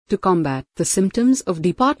To combat the symptoms of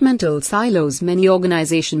departmental silos, many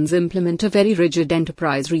organizations implement a very rigid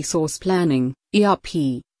enterprise resource planning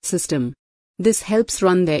 (ERP) system. This helps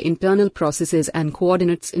run their internal processes and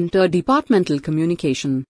coordinates interdepartmental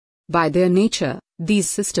communication. By their nature, these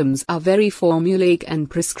systems are very formulaic and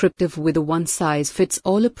prescriptive with a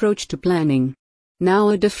one-size-fits-all approach to planning. Now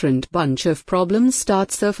a different bunch of problems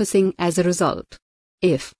start surfacing as a result.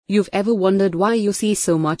 If you've ever wondered why you see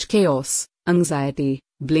so much chaos, anxiety,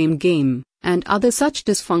 blame game, and other such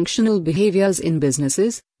dysfunctional behaviors in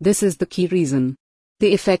businesses, this is the key reason.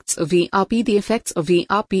 The effects of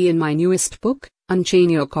ERP in my newest book,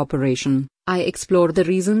 Unchain Your Corporation, I explore the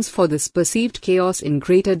reasons for this perceived chaos in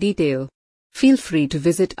greater detail. Feel free to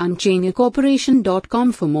visit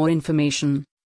unchainyourcorporation.com for more information.